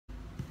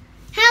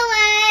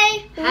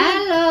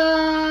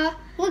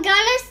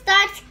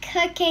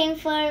cooking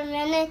for a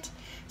minute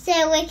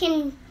so we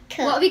can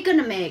cook. What are we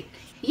gonna make?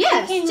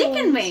 Yes,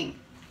 chicken wing.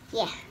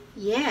 Yeah.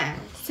 Yeah,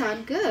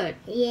 sound good.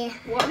 Yeah.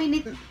 What we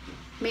need?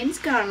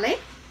 Minced garlic.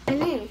 I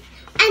know.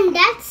 And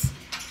that's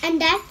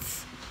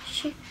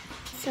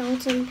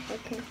salt and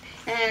pepper.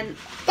 And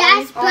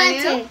That's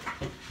olive butter. oil.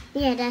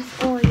 Yeah, that's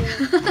oil.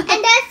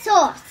 And that's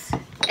sauce.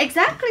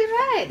 Exactly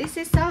right. This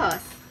is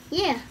sauce.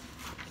 Yeah.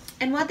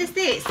 And what is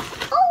this?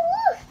 Oh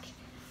look.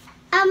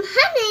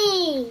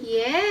 Honey.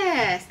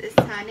 Yes, it's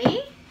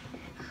honey.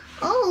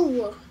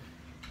 Oh.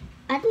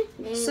 I don't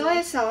know.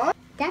 Soy sauce.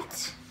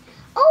 That's.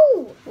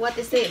 Oh. What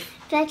is this?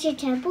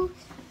 Vegetables.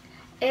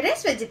 It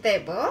is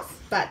vegetables,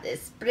 but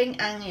it's spring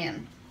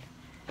onion.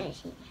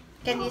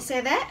 Can you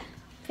say that?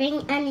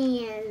 Spring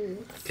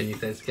onions. Can you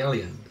say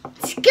scallion?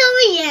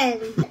 Scallion.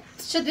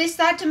 Should we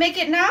start to make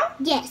it now?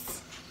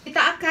 Yes.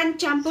 Kita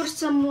akan campur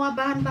semua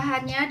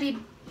bahan-bahannya di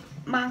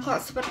mangkok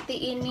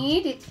seperti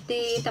ini, di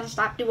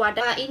tempat di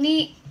wadah.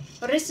 Ini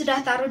Reece sudah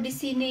taruh di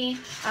sini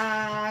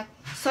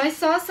soy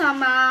sauce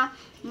sama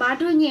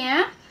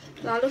madunya.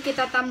 Lalu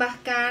kita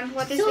tambahkan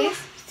what is this?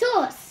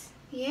 Sauce.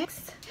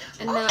 Yes.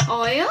 And the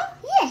oil.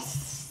 Yes.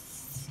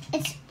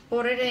 It's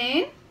Pour it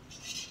in.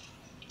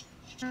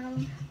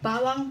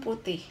 Bawang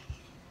putih.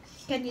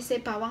 Can you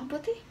say bawang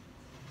putih?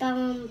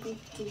 bawang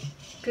putih.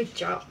 Good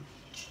job.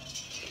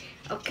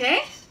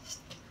 Okay.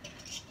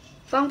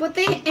 Bawang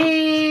putih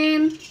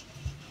and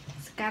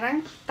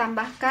sekarang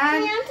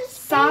tambahkan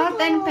salt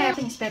and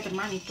pepper. Instead of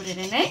money, put it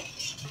in it.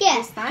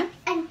 Yes. This time.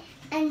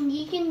 And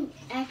you can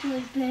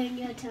actually burn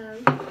your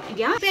tongue.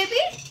 Yeah,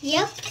 baby.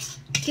 Yep.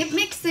 Keep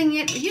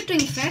mixing it. You're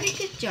doing very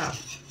good job.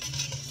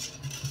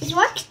 It's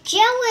like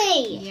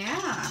jelly.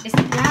 Yeah. It's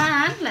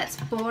done. Let's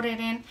pour it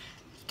in.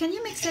 Can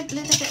you mix it a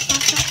little bit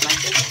faster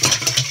like this?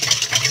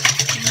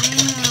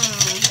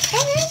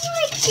 It is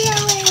like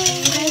jelly.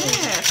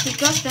 Yes,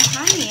 because the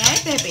honey, eh,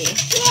 baby?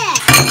 Yeah.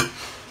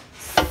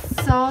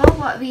 So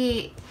what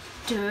we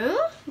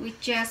do, we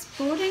just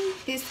putting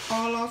this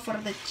all over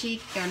the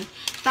chicken.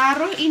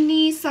 Taruh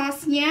ini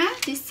sausnya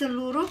di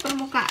seluruh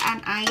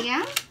permukaan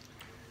ayam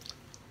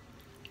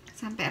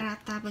sampai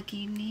rata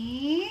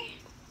begini.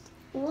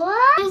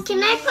 What? Can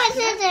I put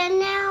it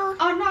in now?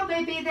 Oh no,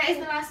 baby, that is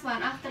the last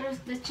one after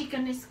the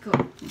chicken is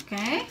cooked.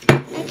 Okay.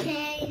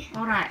 Okay.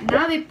 All right.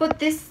 Now we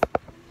put this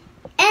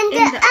And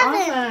in the the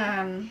oven.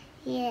 oven.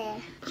 Yeah.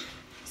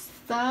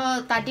 So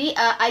tadi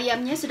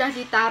ayamnya sudah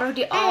ditaruh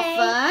di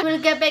oven.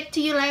 We'll get back to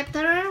you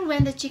later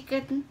when the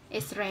chicken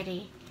is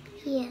ready.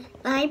 Yeah.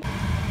 Bye.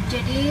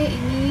 Jadi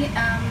ini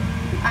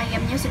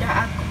ayamnya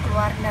sudah aku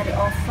keluarin dari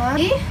oven.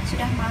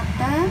 Sudah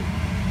matang.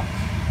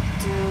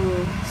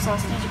 Tuh,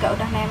 sausnya juga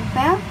udah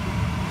nempel.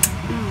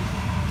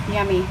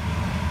 Yummy.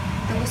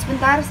 Tunggu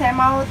sebentar, saya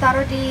mau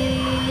taruh di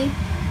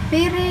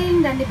piring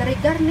dan diberi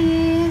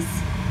garnish.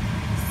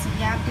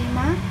 Siap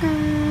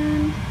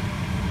dimakan.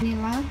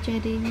 Inilah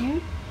jadinya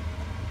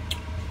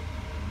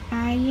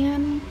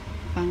ayam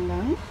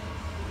panggang.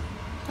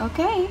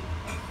 Oke.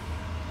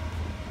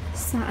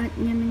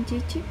 Saatnya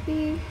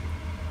mencicipi.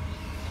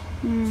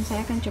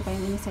 Saya akan coba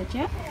yang ini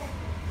saja.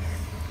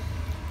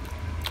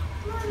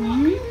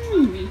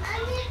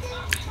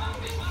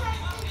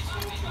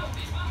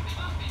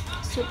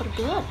 Super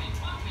good.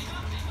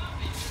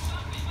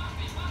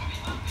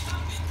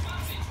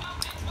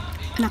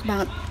 Enak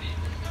banget.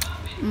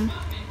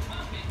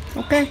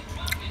 Oke.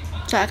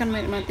 Saya akan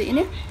menikmati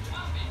ini.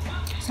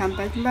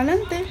 Sampai jumpa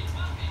nanti.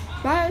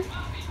 Bye.